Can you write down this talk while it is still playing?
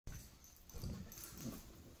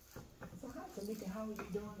how are you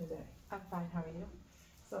doing today? I'm fine. How are you?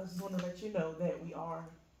 So I just want to let you know that we are,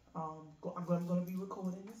 I'm going to be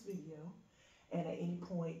recording this video, and at any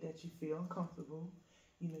point that you feel uncomfortable,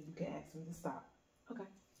 you can ask me to stop. Okay.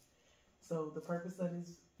 So the purpose of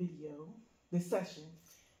this session,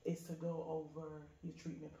 is to go over your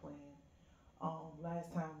treatment plan.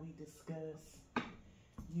 Last time we discussed,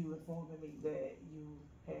 you informing me that you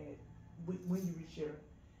had, when you reached your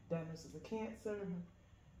diagnosis of cancer,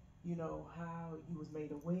 how you was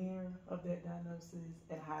made aware of that diagnosis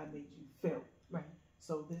and how it made you feel. Right.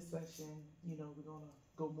 So this session, we're going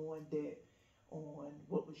to go more in depth on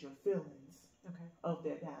what was your feelings of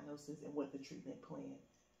that diagnosis and what the treatment plan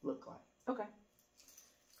looked like. Okay.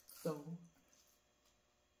 So,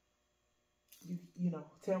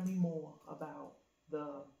 tell me more about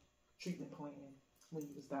the treatment plan when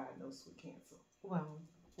you was diagnosed with cancer. Well,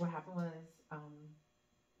 what happened was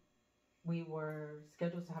we were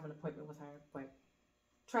scheduled to have an appointment with her, but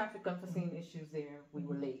traffic, unforeseen issues there, we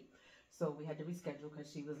were late. So we had to reschedule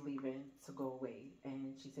because she was leaving to go away,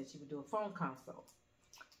 and she said she would do a phone consult.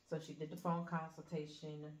 So she did the phone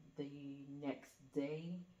consultation the next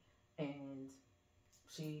day, and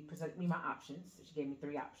she presented me my options. She gave me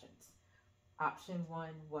 3 options. Option 1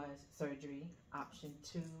 was surgery. Option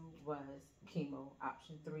 2 was chemo.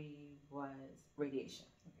 Option 3 was radiation.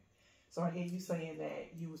 So I hear you saying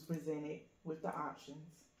that you was presented with the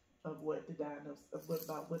options of what the diagnosis,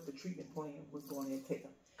 about what the treatment plan was going to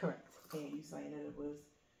entail. Correct. And you saying that it was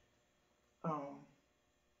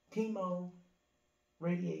chemo,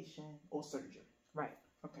 radiation, or surgery. Right.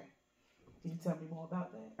 Okay. Can you tell me more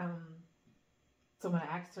about that? So when I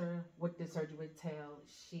asked her what the surgery would entail,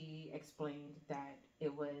 she explained that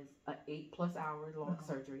it was an 8+ hour long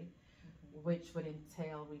surgery, which would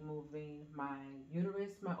entail removing my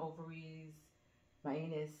uterus, my ovaries, my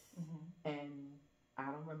anus, and I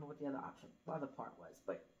don't remember what the other part was,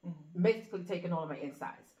 but basically taking all of my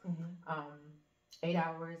insides. 8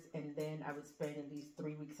 hours, and then I would spend at least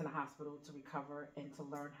 3 weeks in the hospital to recover and to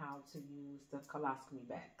learn how to use the colostomy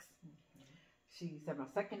bags. She said my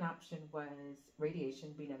second option was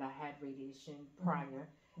radiation, being that I had radiation prior,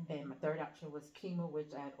 and my third option was chemo,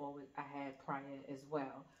 which I had prior as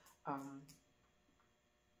well.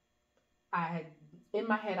 In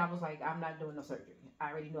my head, I was like, I'm not doing no surgery.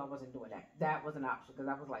 I already knew I wasn't doing that. That was an option because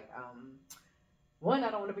I was like, one, I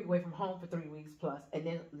don't want to be away from home for 3 weeks plus, and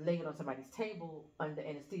then lay it on somebody's table under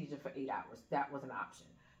anesthesia for 8 hours. That was an option.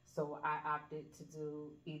 So I opted to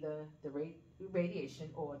do either the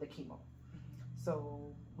radiation or the chemo.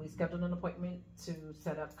 So we scheduled an appointment to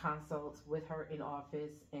set up consults with her in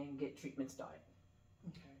office and get treatment started.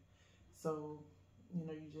 Okay. So, you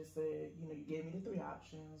just said, you gave me the 3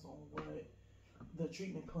 options on what the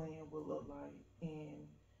treatment plan would look like, and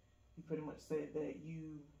you pretty much said that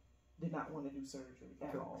you did not want to do surgery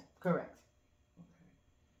at all. Correct. Okay.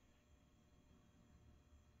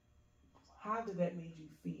 How did that make you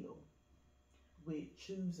feel with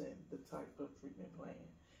choosing the type of treatment plan?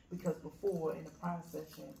 Because before, in the prior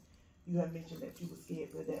session, you had mentioned that you were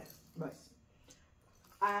scared to death. Right.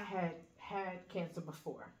 I had cancer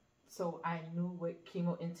before, so I knew what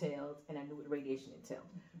chemo entailed and I knew what radiation entailed.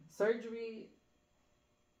 Surgery,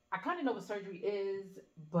 I kind of know what surgery is,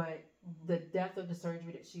 but the depth of the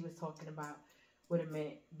surgery that she was talking about would have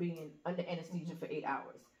meant being under anesthesia for 8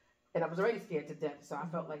 hours. And I was already scared to death, so I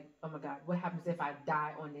felt like, oh my God, what happens if I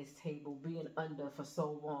die on this table being under for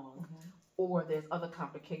so long? Or there's other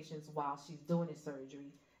complications while she's doing the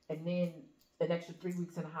surgery, and then an extra 3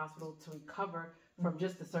 weeks in the hospital to recover from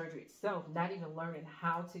just the surgery itself, not even learning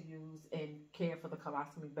how to use and care for the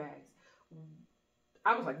colostomy bags.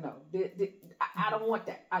 I was like, no, I don't want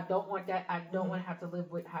that. I don't want that. I don't want to have to live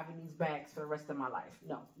with having these bags for the rest of my life.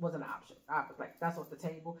 No, wasn't an option. I was like, that's off the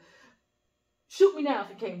table. Shoot me now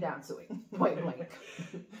if it came down to it. Point blank.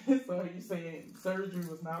 So you're saying surgery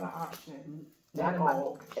was not an option? Not at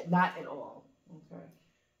all. Not at all. Okay.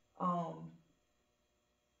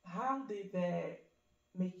 How did that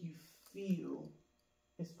make you feel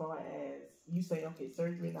as far as you say, okay,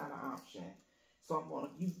 surgery not an option, so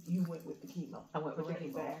you went with the chemo. I went with the chemo.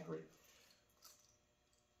 Exactly.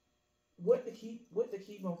 What the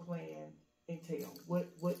chemo plan entailed? What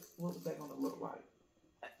was that going to look like?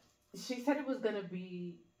 She said it was going to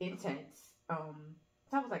be intense. So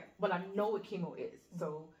I was like, well, I know what chemo is,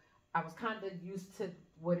 so I was kind of used to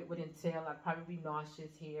what it would entail. I'd probably be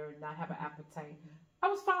nauseous here and not have an appetite. I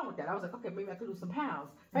was fine with that. I was like, okay, maybe I could lose some pounds.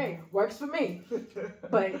 Hey, works for me.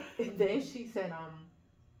 But then she said,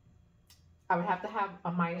 I would have to have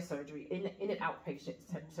a minor surgery in an outpatient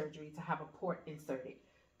surgery to have a port inserted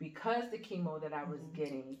because the chemo that I was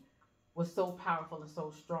getting was so powerful and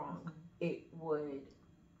so strong, it would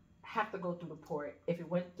have to go through the port. If it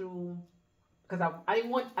went through, because I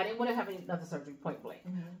didn't want to have another surgery, point blank.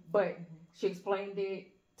 But she explained it,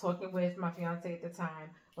 talking with my fiance at the time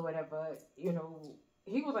or whatever. You know,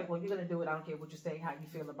 he was like, "Well, you're gonna do it. I don't care what you say, how you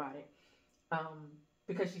feel about it."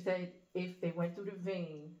 Because she said if they went through the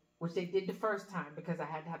vein, which they did the first time, because I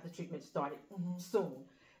had to have the treatment started soon.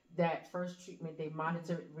 That first treatment, they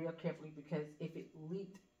monitored it real carefully, because if it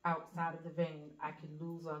leaked outside of the vein, I could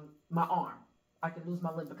lose my arm. I could lose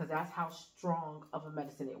my limb, because that's how strong of a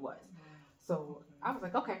medicine it was. So I was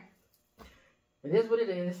like, okay, it is what it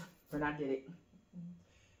is, and I did it.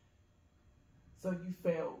 So you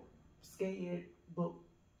felt scared, but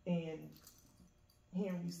and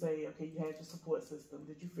hearing you say, okay, you had your support system,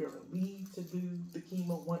 did you feel relieved to do the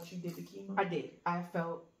chemo once you did the chemo? I did. I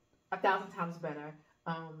felt 1,000 times better.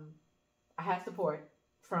 I had support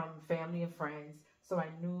from family and friends, so I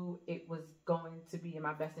knew it was going to be in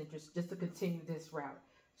my best interest just to continue this route.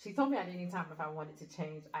 She told me at any time if I wanted to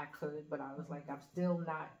change, I could, but I was like, I'm still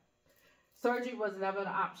not. Surgery was never an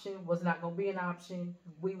option, was not going to be an option.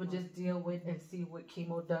 We would just deal with and see what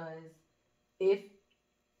chemo does. If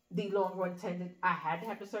the long run tended, I had to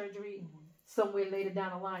have the surgery somewhere later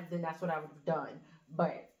down the line, then that's what I would have done.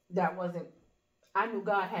 But that wasn't, I knew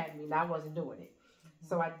God had me and I wasn't doing it.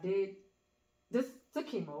 So I did the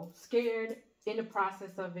chemo, scared in the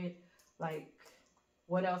process of it, like,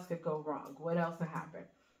 what else could go wrong? What else could happen?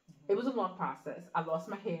 It was a long process. I lost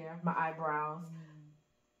my hair, my eyebrows,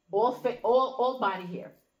 all body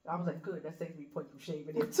hair. I was like, good, that saves me putting some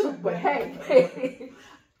shaving in too. But hey,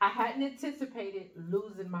 I hadn't anticipated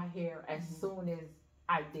losing my hair as soon as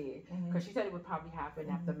I did, because she said it would probably happen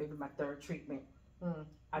after maybe my third treatment.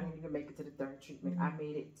 I didn't even make it to the third treatment. I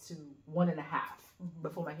made it to 1.5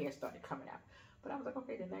 before my hair started coming out. But I was like,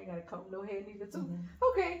 okay, then I ain't got to comb no hair neither too.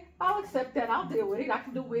 Okay, I'll accept that. I'll deal with it. I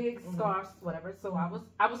can do wigs, scarves, whatever. So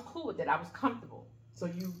I was cool with it. I was comfortable. So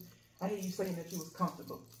I hear you saying that you was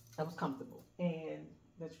comfortable. I was comfortable. And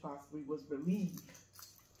that you possibly was relieved.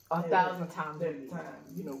 1,000 times. At the time,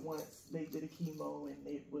 you know, once they did a chemo and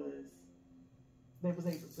they was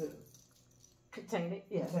able to contain it.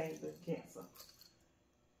 Yeah. Contain the cancer.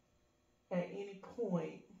 At any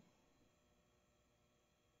point,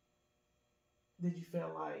 did you feel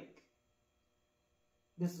like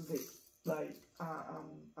this was it? Like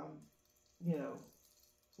I'm you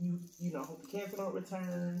know, hope the cancer don't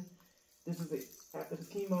return. This is it after the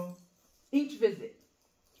chemo. Each visit,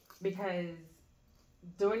 because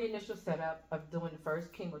during the initial setup of doing the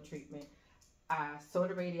first chemo treatment, I saw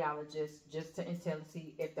the radiologist just to entail to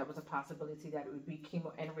see if there was a possibility that it would be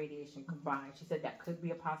chemo and radiation combined. She said that could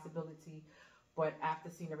be a possibility, but after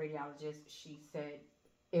seeing the radiologist, she said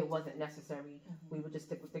it wasn't necessary. We would just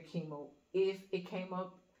stick with the chemo. If it came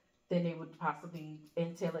up, then they would possibly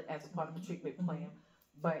entail it as a part of the treatment plan.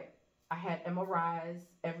 But I had MRIs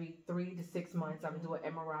every 3 to 6 months. I would do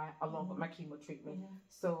an MRI along with my chemo treatment.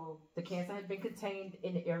 So the cancer had been contained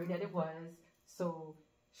in the area that it was. So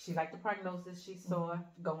she liked the prognosis she saw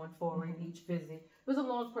going forward each visit. It was a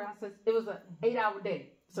long process. It was an 8-hour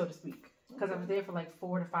day, so to speak, because I was there for like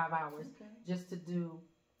 4 to 5 hours just to do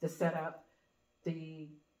the setup, the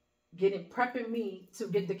prepping me to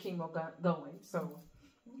get the chemo going. So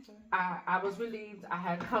I was relieved. I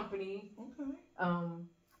had company.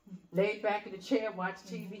 Laid back in the chair, watched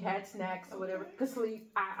TV, had snacks or whatever, could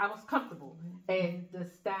sleep. I was comfortable, and the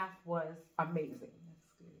staff was amazing.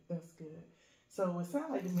 That's good. So it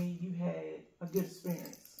sounded like to me you had a good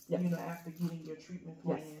experience, you know, after getting your treatment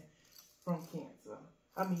plan from cancer.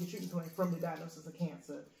 I mean, your treatment plan from the diagnosis of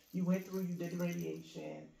cancer. You went through, you did the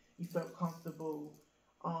radiation, you felt comfortable.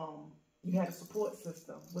 You had a support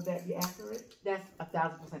system. Would that be accurate? That's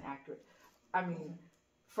 1,000% accurate. I mean,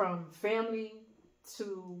 from family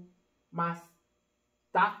to my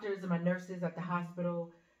doctors and my nurses at the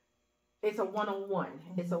hospital, it's a one-on-one.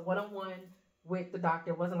 It's a one-on-one with the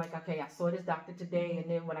doctor. It wasn't like, okay, I saw this doctor today, and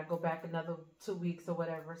then when I go back another 2 weeks or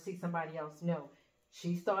whatever, see somebody else. No,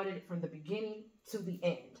 she started it from the beginning to the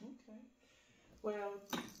end. Okay. Well,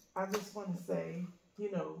 I just want to say,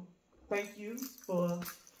 you know, thank you for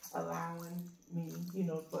allowing me, you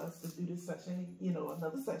know, for us to do this session, you know,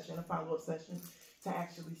 another session, a follow-up session, to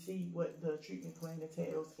actually see what the treatment plan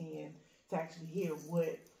entails and to actually hear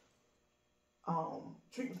what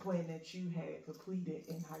treatment plan that you had completed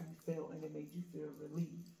and how you felt and it made you feel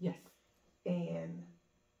relieved. Yes. And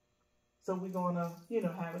so we're going to, you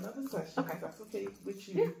know, have another session. Okay. If that's okay with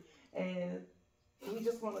you. Yeah. And we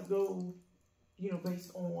just want to go, you know,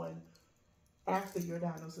 based on after your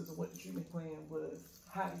diagnosis of what the treatment plan was,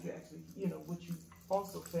 how did you actually, you know, what you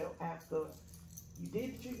also felt after you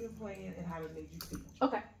did the treatment plan and how it made you feel.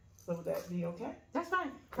 Okay. So would that be okay? That's fine.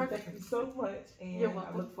 Well, Perfect. thank you so much, and You're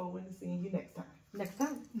welcome. I look forward to seeing you next time. Next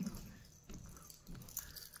time.